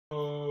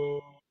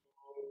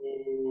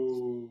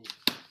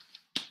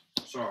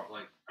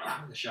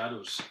the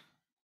shadows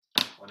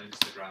on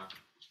Instagram.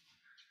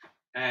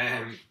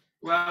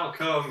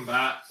 Welcome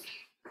back,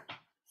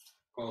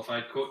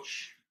 qualified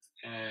coach.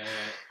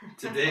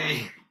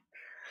 Today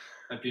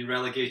I've been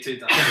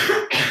relegated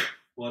after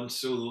one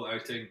solo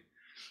outing.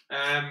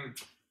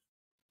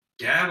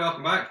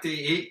 Welcome back, day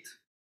 8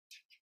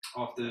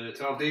 of the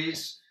 12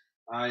 days.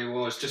 I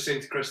was just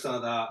saying to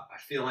Krista that I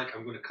feel like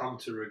I'm going to come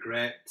to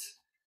regret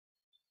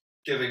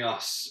giving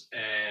us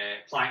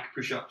plank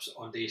push-ups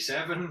on day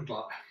 7,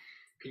 but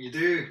can you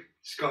do?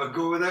 Just got to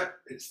go with it.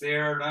 It's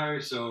there now,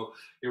 so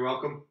you're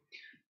welcome.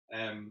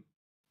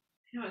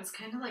 It's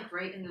kind of like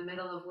right in the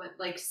middle of what,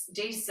 like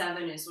day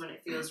 7 is when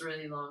it feels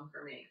really long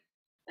for me,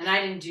 and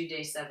I didn't do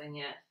day 7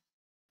 yet.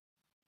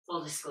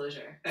 Full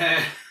disclosure.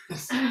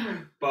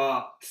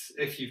 But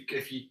if you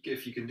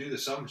can do the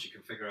sums, you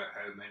can figure out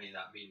how many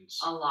that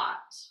means. A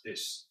lot.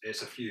 It's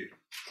a few.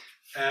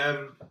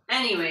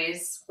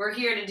 Anyways, we're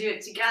here to do it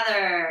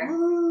together.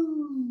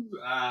 Woo!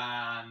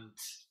 And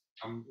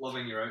I'm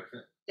loving your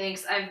outfit.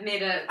 Thanks. I've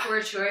made a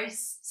poor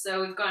choice.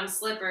 So we've gone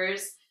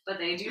slippers, but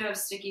they do have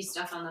sticky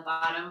stuff on the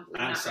bottom. Would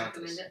not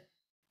recommend it.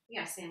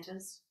 Yeah,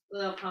 Santa's.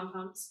 Little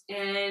pom-poms.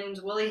 And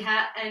woolly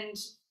hat and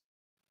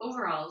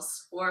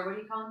overalls. Or what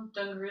do you call them?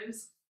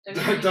 Dungaroos?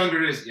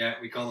 Dungaroos, yeah,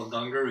 we call them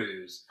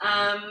dungaroos.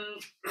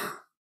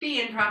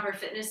 Be in proper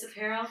fitness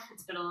apparel.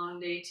 It's been a long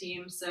day,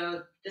 team,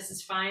 so this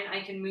is fine.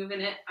 I can move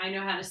in it. I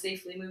know how to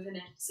safely move in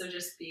it, so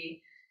just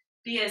be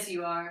as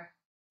you are,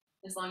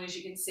 as long as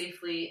you can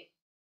safely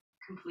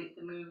complete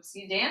the moves.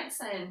 You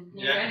dancing?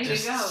 You ready to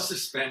go?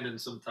 Suspending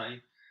some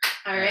time.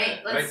 All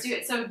right, let's do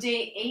it. So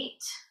day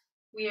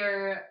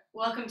 8.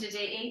 Welcome to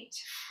day 8.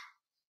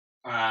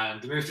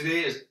 And the move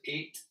today is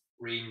 8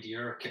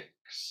 reindeer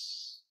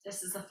kicks.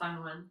 This is a fun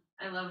one.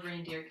 I love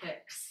reindeer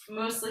kicks,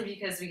 mostly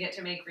because we get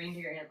to make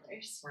reindeer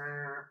antlers.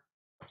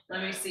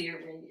 Let me see your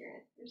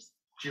reindeer antlers.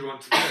 Do you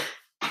want to do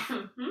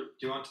it?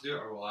 Do you want to do it,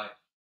 or will I?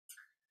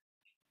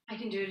 I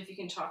can do it if you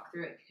can talk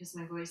through it, because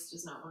my voice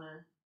does not want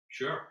to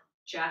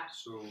chat.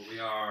 So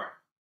we are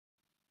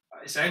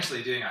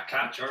essentially doing a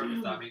catcher,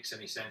 if that makes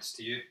any sense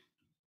to you.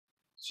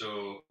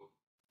 So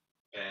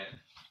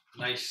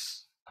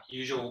nice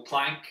usual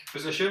plank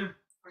position,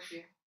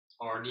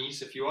 or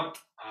knees if you want,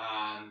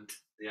 and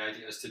the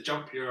idea is to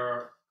jump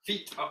your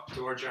feet up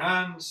towards your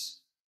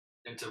hands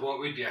into what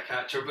would be a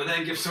catcher, but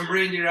then give some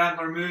reindeer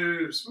antler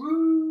moves.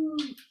 Woo!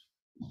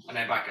 And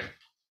then back in.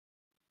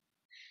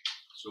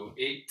 So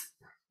 8.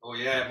 Oh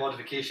yeah,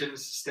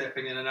 modifications,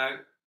 stepping in and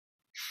out.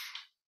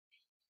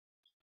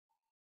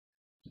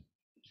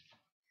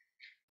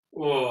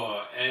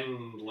 Oh,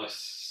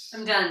 endless.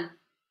 I'm done.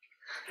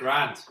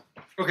 Grand.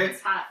 Okay.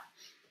 It's hot.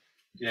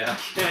 Yeah,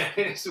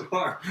 it's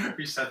warm.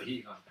 We just had the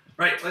heat on.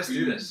 Right, let's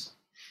do this.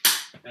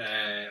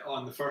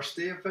 On the first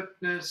day of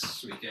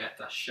fitness, we get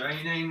a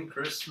shining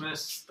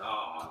Christmas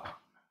star.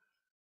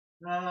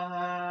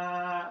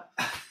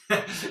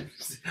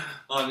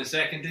 On the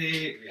second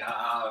day, we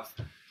have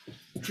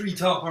tree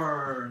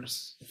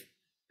toppers.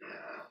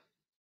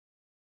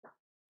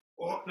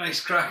 Oh, nice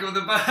crack on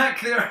the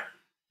back there.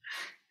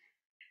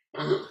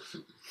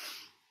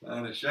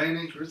 And a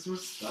shining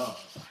Christmas star.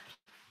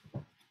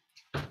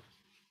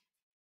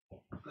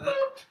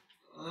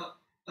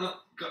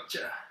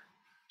 Gotcha.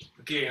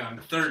 Okay, on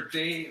the third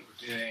day,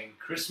 we're doing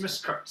Christmas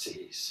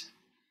curtsies.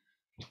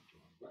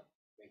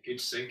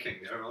 Good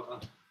sinking there, well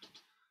done.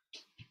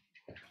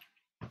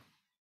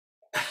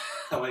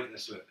 I like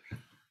this bit.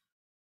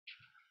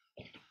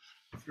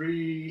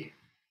 3,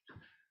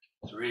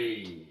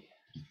 2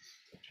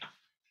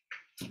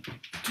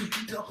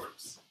 tree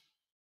toppers.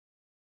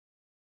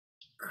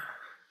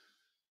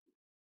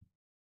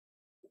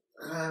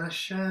 And a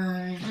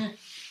shiny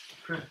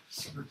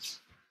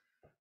Christmas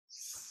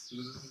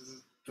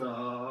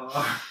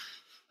star.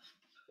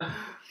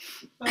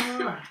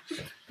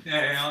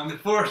 On the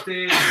fourth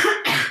day,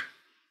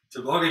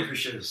 toboggan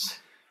pushes.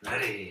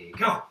 Ready,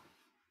 go.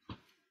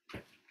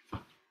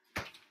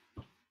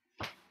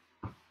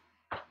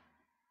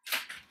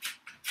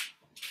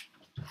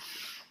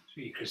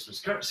 3 Christmas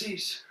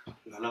curtsies.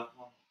 La la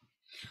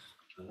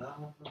la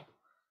la.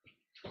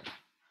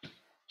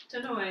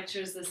 Don't know why I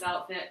chose this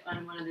outfit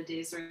on one of the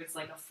days where it's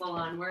like a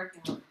full-on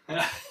workout.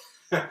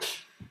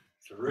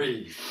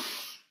 3,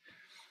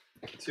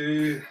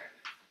 2,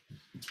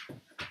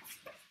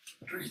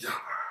 3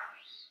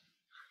 dollars.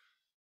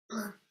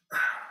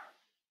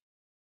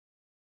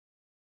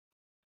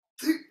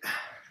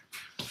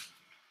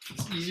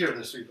 It's easier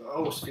this week, but it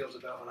always feels a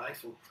bit of an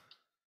eyeful.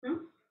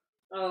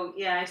 Oh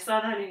yeah, I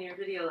saw that in your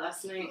video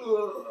last night.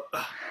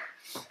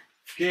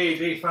 Okay,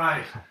 day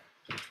 5.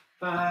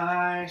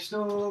 5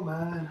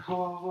 snowman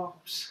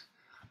hops.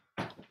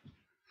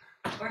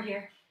 Or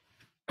here.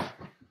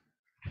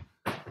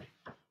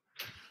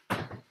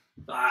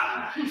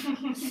 5.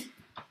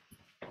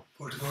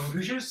 4 toboggan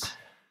pushes.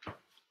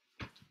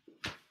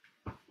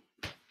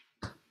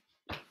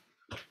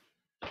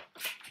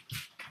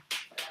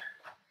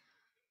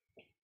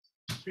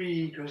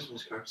 3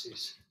 Christmas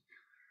curtsies.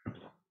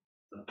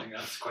 Don't think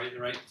that's quite the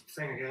right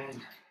thing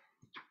again.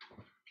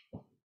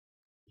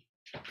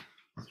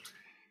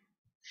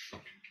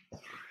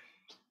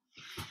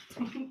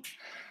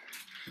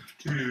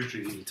 2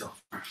 tree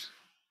toppers.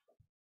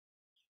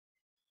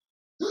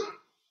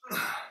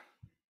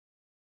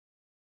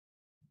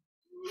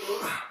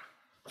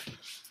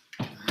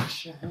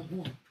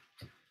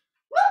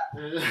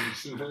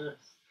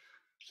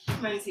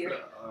 Mine's here.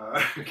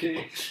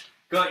 Okay,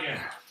 got you.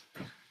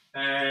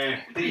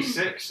 Day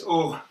 6.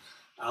 Oh,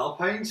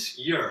 alpine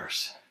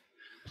skiers.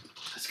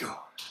 Let's go.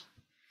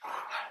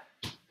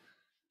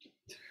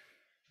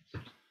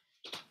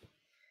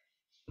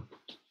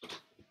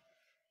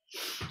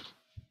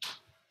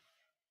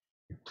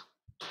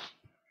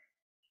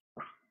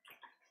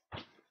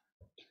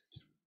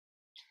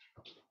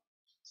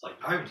 It's like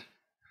pound.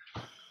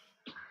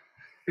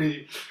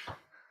 3,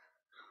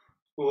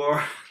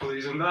 4,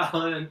 losing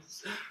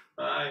balance.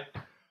 5,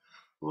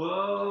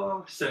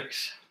 whoa,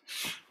 6.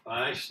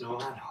 5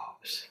 snowman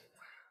hops.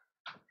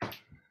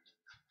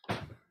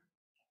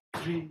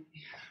 3,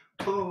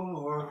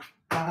 4,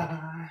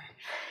 5.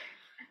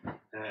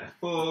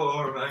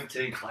 4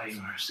 mountain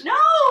climbers.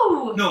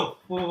 No! No,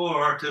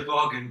 4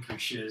 toboggan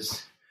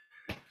pushes.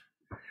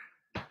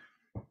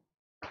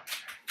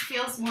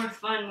 Feels more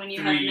fun when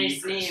you 3 have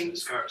nice Christmas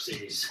names.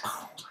 curtsies.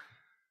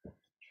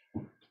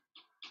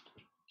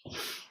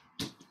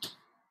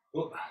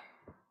 Whoop.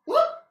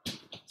 Whoop!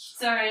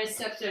 Sorry, I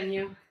stepped on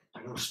you.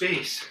 No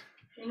space.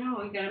 I know,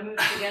 we gotta move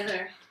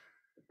together.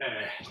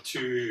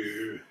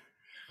 2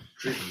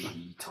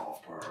 tree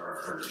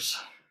toppers.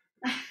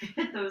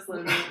 Those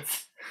low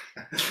notes.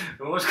 It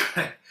was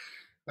quite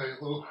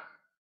low.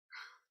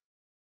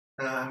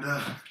 And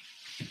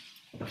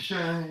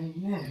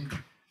shining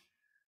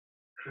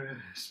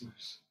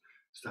Christmas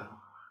star.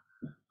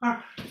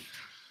 And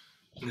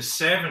the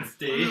 7th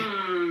day,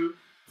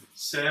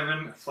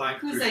 7 flank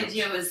Whose push-ups.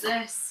 idea was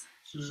this?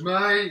 This was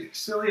my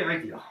silly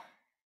idea.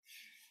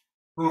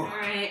 Oh.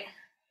 Alright.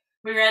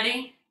 We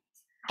ready?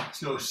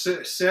 So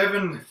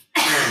 7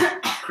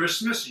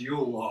 Christmas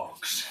Yule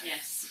logs.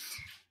 Yes.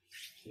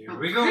 Here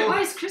we go.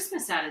 Why is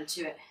Christmas added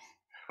to it?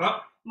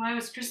 What? Why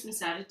was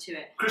Christmas added to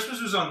it?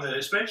 Christmas was on the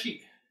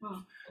spreadsheet.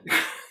 Oh.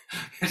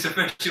 It's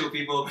official,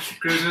 people.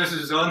 Christmas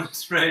is on the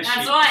spreadsheet.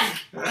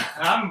 That's one.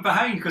 I'm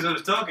behind because I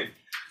was talking.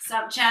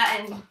 Stop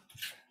chatting.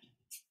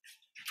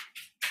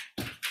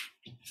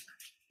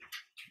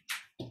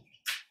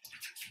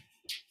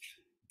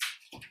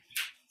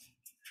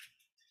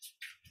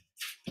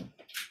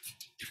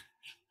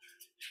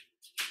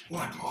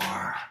 One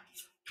more.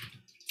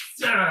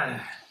 7,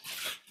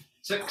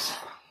 6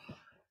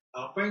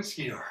 alpine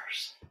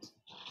skiers.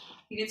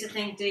 You get to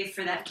thank Dave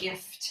for that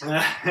gift.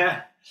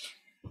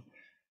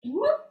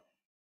 Whoop.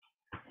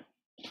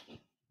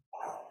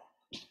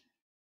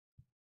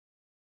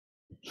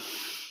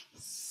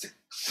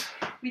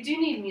 We do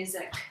need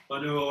music.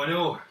 I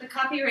know. The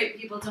copyright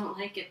people don't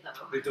like it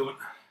though. They don't.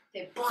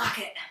 They block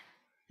it.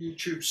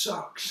 YouTube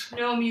sucks.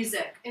 No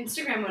music.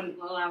 Instagram wouldn't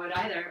allow it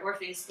either, or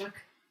Facebook.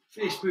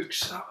 Facebook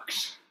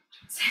sucks.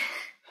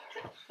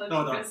 They'll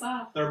No, kick us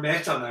off. They're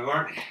meta now,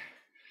 aren't they?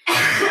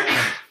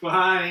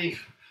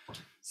 5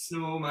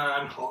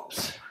 snowman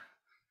hops.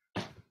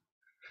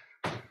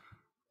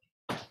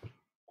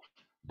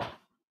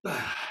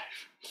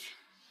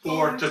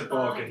 4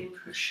 toboggan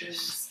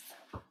pushes.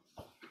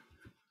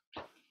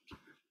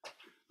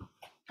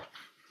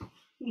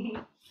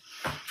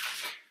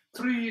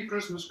 3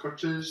 Christmas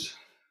crutches.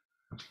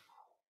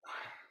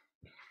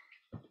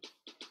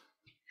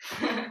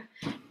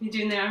 You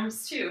doing the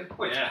arms too?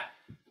 Oh yeah.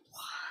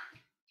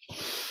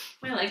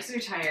 My legs are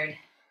tired.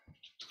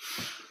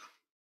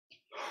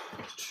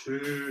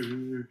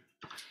 2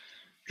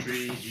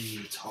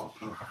 tree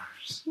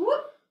toppers.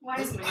 Whoop! Why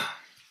is my...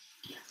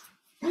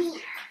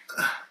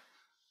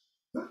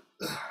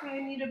 I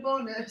need a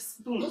bonus.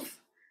 Boom.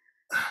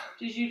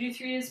 Did you do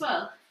 3 as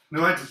well?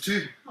 No, I did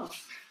 2. Oh,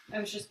 I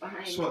was just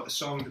behind. That's what the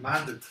song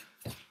demanded.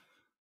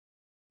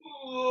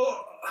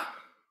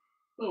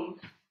 Boom.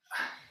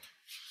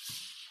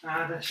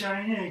 And a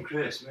shining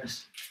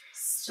Christmas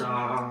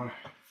star.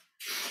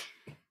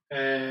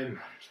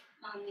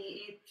 On the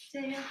 8th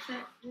day of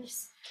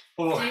fitness,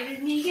 Oh,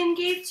 David Megan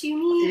gave to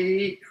me.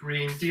 8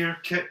 reindeer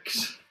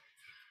kicks.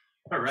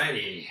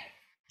 Alrighty.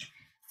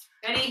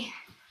 Ready?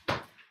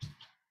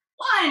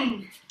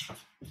 1,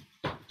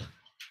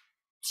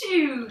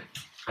 2.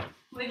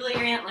 Wiggle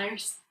your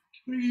antlers.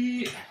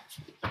 3.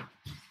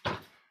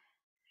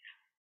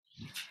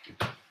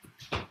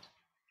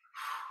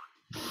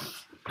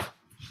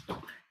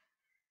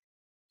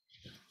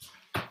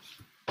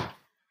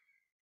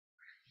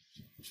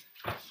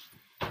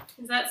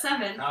 Is that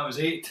 7? That was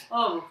 8.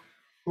 Oh,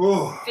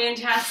 Oh.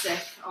 fantastic.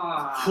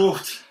 Aw.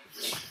 Quote.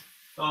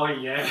 Oh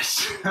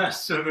yes. That's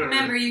so good.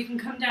 Remember, you can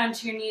come down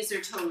to your knees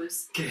or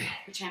toes, Okay.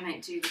 which I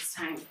might do this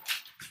time.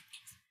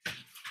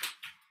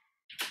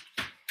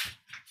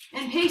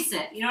 And pace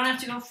it. You don't have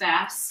to go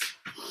fast.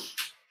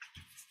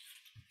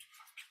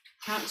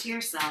 Count to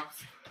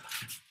yourself.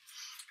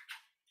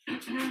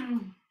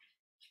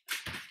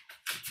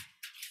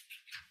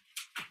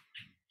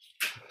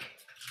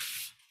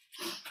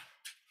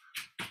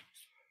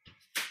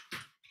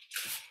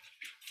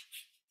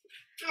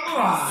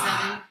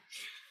 Ah.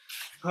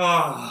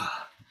 Oh,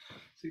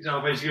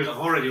 6.5 inch gears. I'm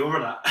already over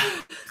that.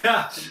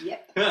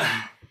 Yep.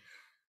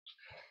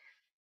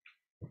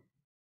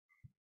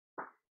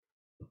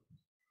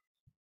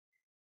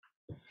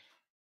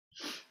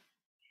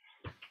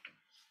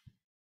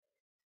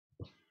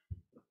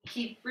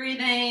 Keep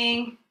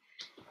breathing.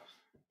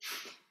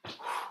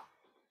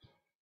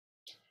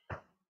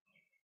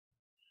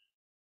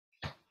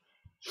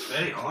 It's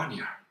very hot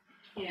here.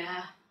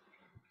 Yeah.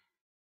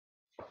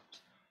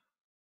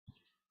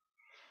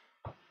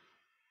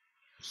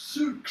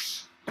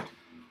 Six.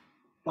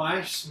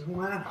 5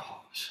 snowman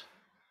hops.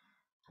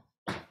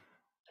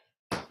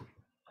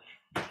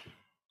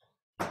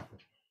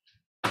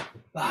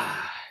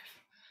 5.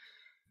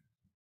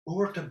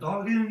 4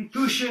 toboggan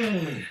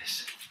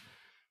pushes.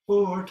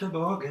 4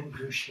 toboggan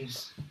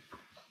pushes.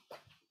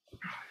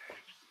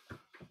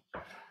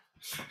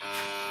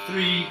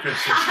 3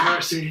 Christmas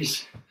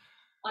curtsies.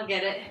 I'll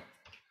get it.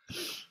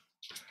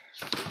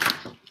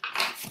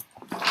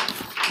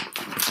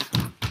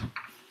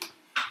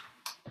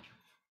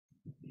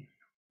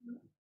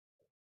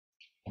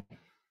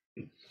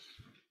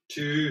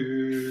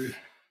 Two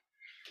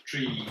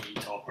tree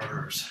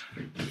toppers.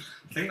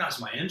 I think that's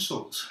my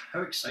insoles.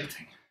 How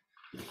exciting.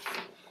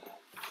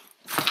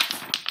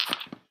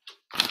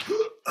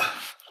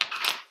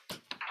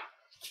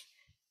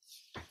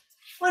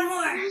 One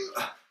more.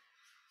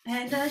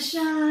 And a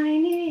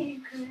shiny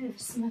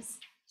Christmas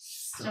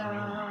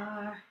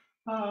star.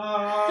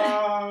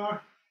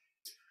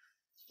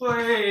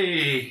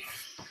 Way.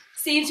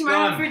 See you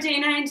tomorrow Done. for day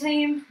 9,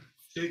 team.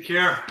 Take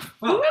care.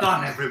 Well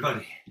done,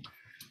 everybody.